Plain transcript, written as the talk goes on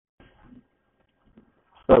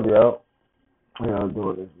What's up, y'all? How y'all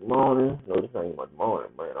doing this morning? No, this ain't much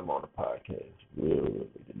morning, man. I'm on the podcast. Real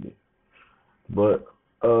today. But,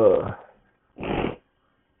 I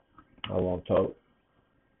want to talk.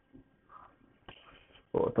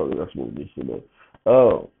 Oh, I told you I smooth this shit up.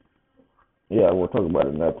 Oh, yeah, I want to talk about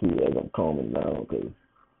it now, too, as I'm calming down, because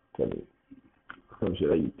some shit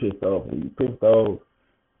that you pissed off. When you pissed off,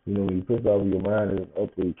 when you pissed off, your mind is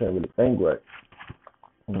up to you can't really think right.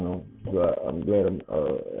 So I'm glad I'm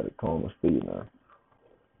at a calmer state now.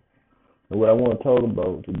 And what I want to talk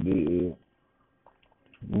about today is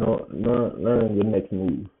learn your next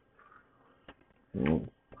move. You know,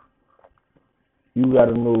 you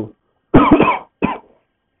gotta know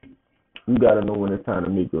you gotta know when it's time to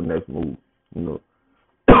make your next move. You know,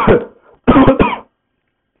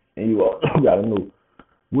 and you also gotta know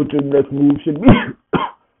what your next move should be.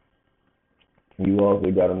 And you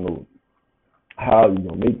also gotta know how you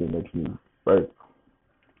gonna make your next move. Right?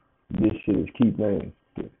 This shit is key things.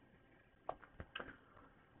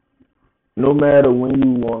 No matter when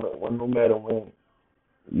you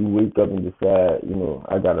wake up and decide,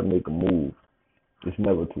 I gotta make a move. It's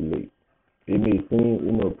never too late. It may seem,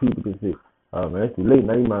 people can say, "Oh man, it's too late."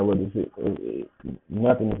 Now you might well just say,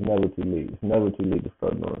 "Nothing is never too late. It's never too late to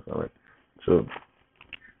start doing something." Right? So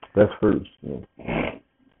that's first.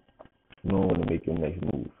 Knowing when to make your next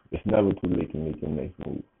move. It's never too late to make your next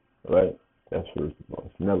move. All right? That's first of all.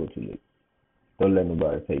 It's never too late. Don't let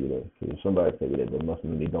nobody tell you that. Because if somebody tell you that, that must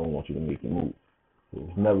mean they don't want you to make your move. So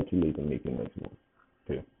it's never too late to make your next move.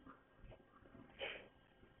 Okay.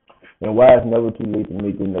 And why it's never too late to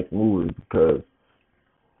make your next move is because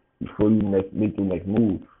before you make your next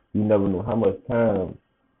move, you never know how much time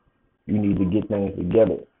you need to get things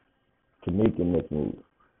together to make your next move.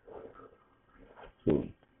 So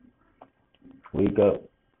wake up,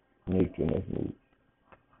 make your next move.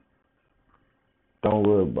 Don't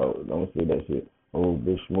worry about it. Don't say that shit. Oh,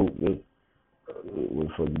 bitch, smoke this.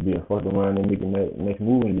 For being fucked around and making that next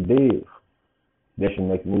move and you're dead. That's your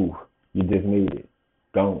next move. You just made it.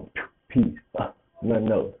 Gone. Peace.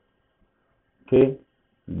 Nothing else. Okay?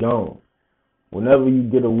 Gone. Whenever you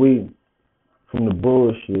get away from the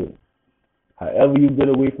bullshit, however you get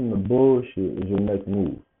away from the bullshit is your next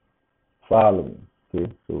move. Follow me.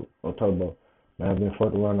 Okay? So I'm talking about, man, I've been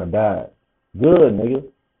fucked around, I died. Good, nigga.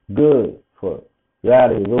 Good. Fuck. You're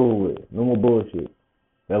out of here. It's over with. No more bullshit.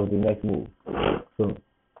 That was the next move. So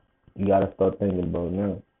you gotta start thinking about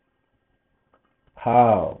now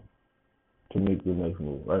how to make your next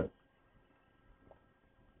move, right?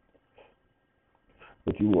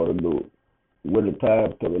 If you want to do it, when the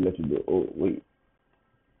time comes and let you do, oh wait,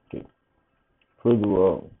 okay. First of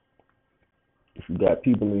all, if you got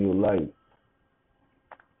people in your life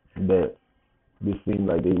that just seem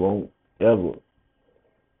like they won't ever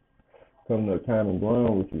come to a common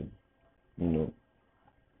ground with you, you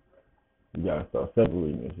gotta start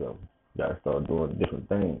separating yourself. You gotta start doing different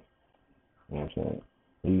things. You know what I'm saying?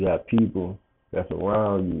 You got people that's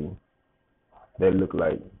around you that look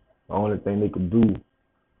like the only thing they could do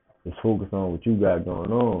is focus on what you got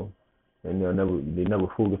going on, and they never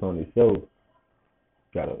focus on themselves.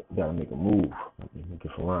 Gotta make a move. Make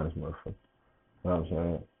it around this motherfucker. You know what I'm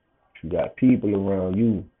saying? If you got people around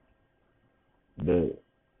you that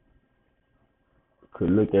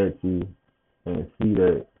could look at you and see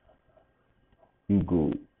that you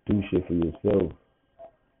go do shit for yourself,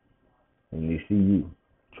 and they see you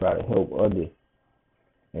try to help others,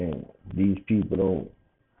 and these people don't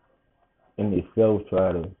in themselves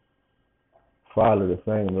try to follow the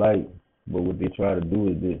same light, but what they try to do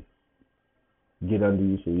is just get under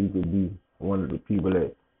you so you could be one of the people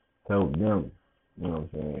that help them. You know what I'm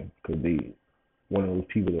saying? Because they one of those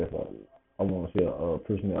people that's I want to say a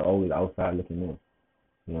person that always outside looking in.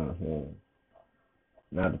 You know what I'm saying?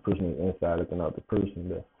 Not the person that's inside looking out, the person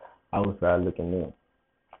that's outside looking in.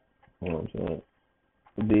 You know what I'm saying?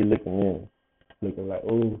 They looking in, looking like,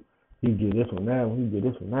 oh, he get this one now, he get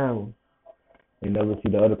this one now. They never see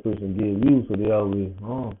the other person give you, so they always,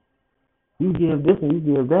 oh, you give this one, you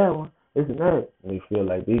give that one, this and that. And they feel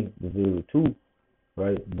like they deserve it too,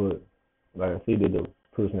 right? But like I said, they're the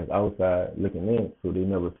person that's outside looking in, so they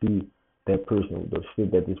never see that person, the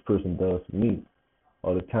shit that this person does for me,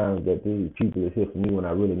 or the times that these people is here for me when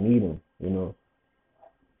I really need them,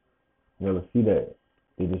 Never see that.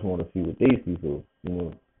 They just want to see what they see, so,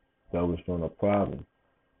 that was showing a problem.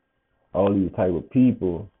 All these type of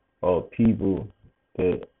people are people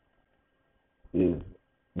that is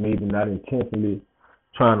maybe not intentionally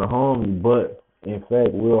trying to harm you, but in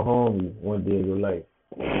fact will harm you one day in your life.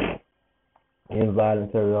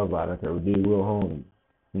 Involuntary or voluntary, they will harm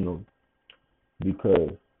you,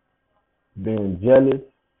 because being jealous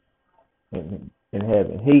And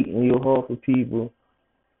having hate in your heart for people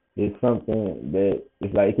is something that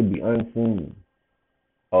it's like it can be unseen.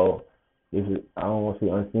 Or I don't want to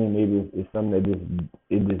say unseen, maybe it's something that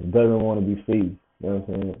just doesn't want to be faced. You know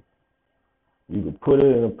what I'm saying? You could put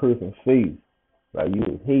it in a person's face, like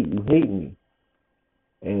you hate me,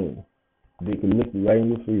 and they can look you right in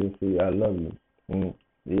your face and say, I love you. And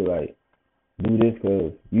they're like, do this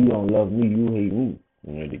because you don't love me, you hate me.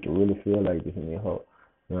 You know, they can really feel like this in their heart.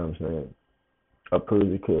 You know what I'm saying? A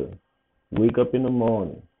person could wake up in the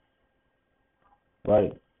morning,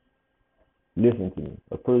 right? Listen to me.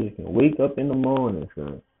 A person can wake up in the morning,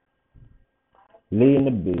 son, lay in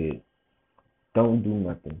the bed, don't do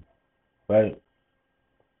nothing, right?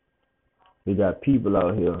 They got people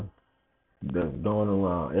out here that's going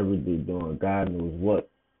around every day doing God knows what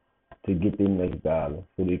to get their next dollar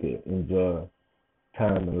so they can enjoy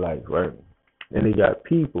time in life, right? And they got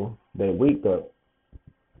people that wake up,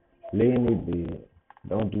 lay in their bed,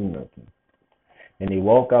 don't do nothing. And they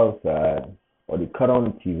walk outside or they cut on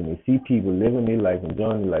the TV and they see people living their life,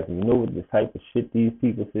 enjoying their life. And you know what the type of shit these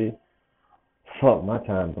people say? Fuck, my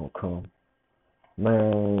time don't come.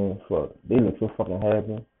 Man, fuck. They look so fucking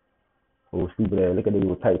happy. Oh, stupid ass. Look at these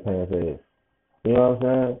little tight pants ass. You know what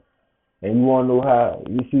I'm saying? And you want to know how,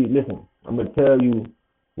 you see, listen, I'm going to tell you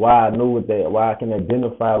why I know why I can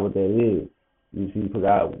identify what that is. You see, because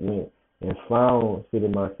I went and found shit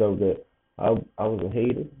in myself that I was a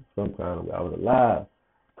hater sometimes. I was alive.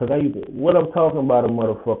 Because what I'm talking about a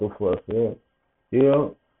motherfucker for, yeah. You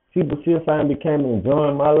know, people since I became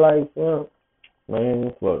enjoying my life, yeah.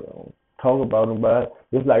 Man, fuck, I don't talk about them, but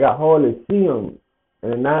it's like I hardly see them.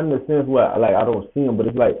 And not in the sense where, like, I don't see them, but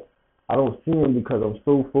it's like I don't see them because I'm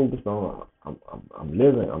so focused on I'm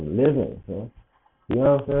living, yeah. You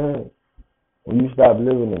know what I'm saying? When you stop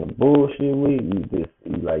living in a bullshit way,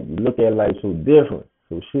 you look at life so different.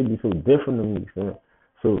 So shit be so different to me, son.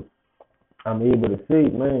 So I'm able to say,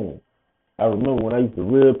 man, I remember when I used to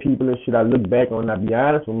real people and shit, I look back on and I be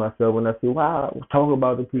honest with myself and I say, wow, I was talking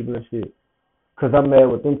about the people and shit. Because I'm mad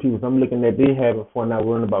with them people. So I'm looking at they having fun, not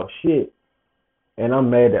worrying about shit. And I'm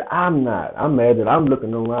mad that I'm not. I'm mad that I'm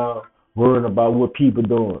looking around worrying about what people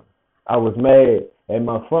doing. I was mad at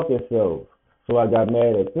my fucking self. So I got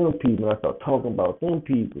mad at them people and I started talking about them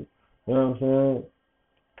people. You know what I'm saying?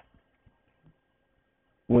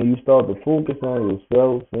 When you start to focus on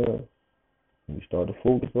yourself, man, you start to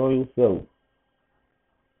focus on yourself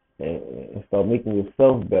and start making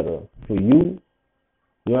yourself better for you.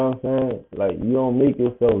 You know what I'm saying? Like, you don't make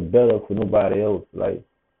yourself better for nobody else. Like,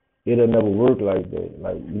 it'll never work like that.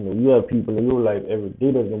 Like, you know, you have people in your life every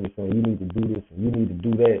day that's gonna be saying you need to do this and you need to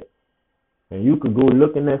do that. And you could go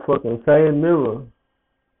look in that fucking same mirror,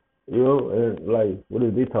 you know, and like, what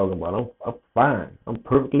is they talking about? I'm fine. I'm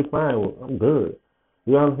perfectly fine. I'm good.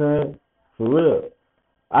 You know what I'm saying? For real.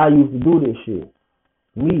 I used to do this shit.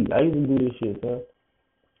 I used to do this shit, son.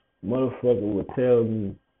 Motherfucker would tell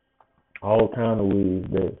me all kind of ways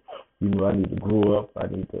that, you know, I need to grow up. I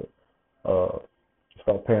need to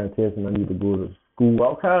start paying attention. I need to go to school.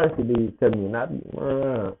 All kinds of shit they tell me. And I be,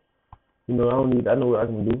 you know, I know what I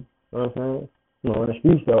can do. You know what I'm saying? You know, in the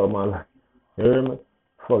streets all my life. You hear me?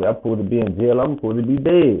 Fuck, I'm supposed to be in jail. I'm supposed to be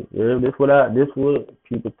dead. You hear me? This what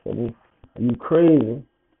people tell me. You crazy.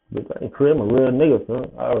 But I ain't crazy. I'm a real nigga,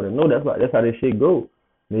 son. I already know that's how this shit go.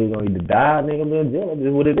 Nigga gonna either die, nigga be in jail. This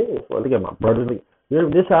is what it is. Fuck, look at my brother.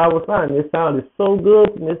 This how I was finding. This sounded so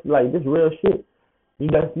good. This like this real shit. You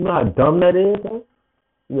know how dumb that is, son?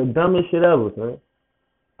 You're the dumbest shit ever, son.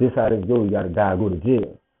 This how this go. You gotta die, go to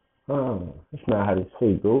jail. That's not how this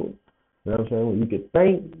shit goes. You know what I'm saying? When you can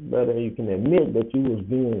think better, you can admit that you was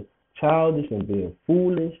being childish and being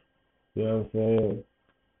foolish. You know what I'm saying?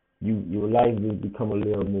 Your life will become a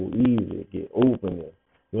little more easy, get opener.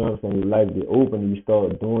 You know what I'm saying? Your life get open and you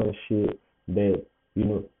start doing shit that, you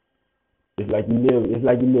know, it's like you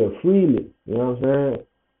live freely. You know what I'm saying?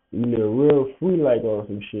 You live real free like on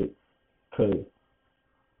some shit. Cause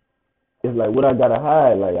it's like what I gotta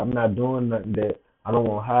hide. Like I'm not doing nothing that I don't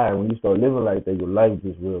want to hide. When you start living like that, your life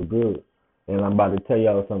is real good. And I'm about to tell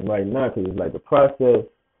y'all something right now, cause it's like the process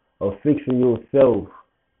of fixing yourself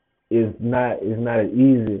is not as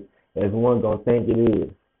easy as one gonna think it is.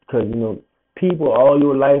 Cause you know, people all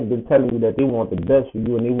your life been telling you that they want the best for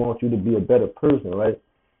you and they want you to be a better person, right?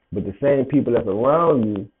 But the same people that's around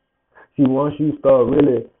you, see, once you start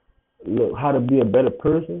really look how to be a better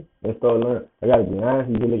person and start learning, I gotta be honest,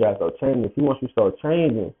 you really gotta start changing. See, once you start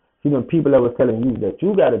changing, see them people that was telling you that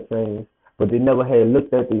you gotta change, but they never had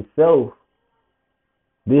looked at themselves.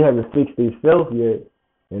 They haven't fixed themselves yet,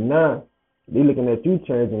 and now they looking at you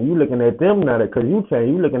changing. You looking at them now because you change.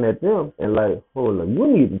 You looking at them and like, hold on, you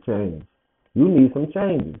need to change. You need some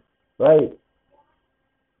changes, right?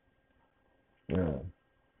 Yeah.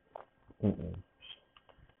 Mm-mm.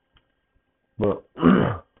 But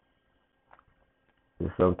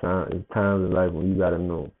it's times in life when you gotta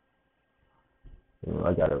know,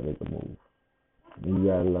 I gotta make a move. You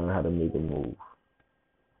gotta learn how to make a move,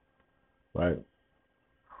 right?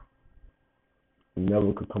 You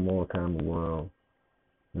never could come on common ground,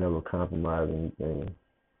 never compromise anything,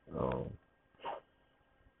 um,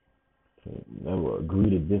 never agree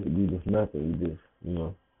to disagree with nothing. You just,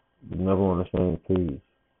 you're never on the same page.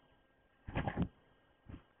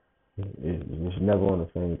 It's never on the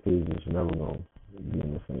same page. It's never gonna be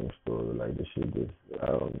in the same story. Like this shit just, I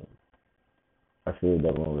don't know. I said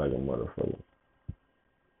that wrong like a motherfucker.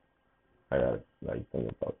 I gotta like think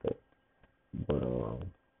about that. But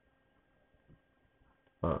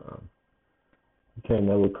you can't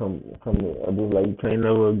never come to, I just like you can't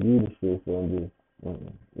never agree to shit. So I'm just,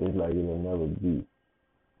 it's like it'll never be.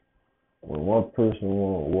 When one person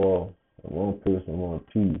want war and one person want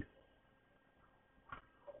peace,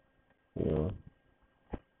 you know,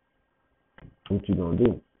 what you gonna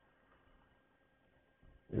do?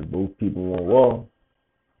 If both people want war,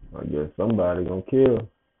 I guess somebody gonna kill.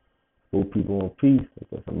 Both people want peace,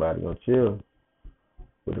 I guess somebody gonna chill.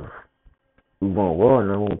 But if we want war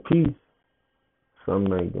and I want peace,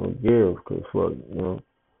 something ain't gonna give. Cause fuck,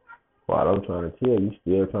 while I'm trying to chill, you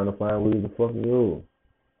still trying to find ways to fucking you.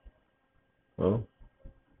 Huh?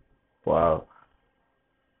 While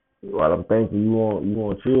while I'm thinking you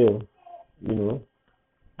want chill, you know,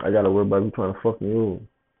 I gotta worry about you trying to fuck me over.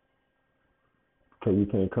 Cause you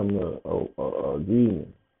can't come to a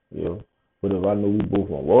agreement, you know. But if I know we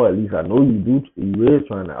both on war, at least I know you is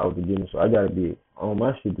trying to out to get me, so I gotta be on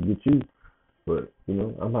my shit to get you. But,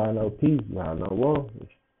 I'm hiding out peace, you hiding out war.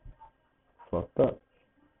 It's fucked up.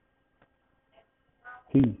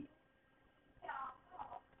 Peace.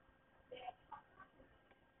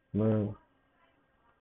 Man.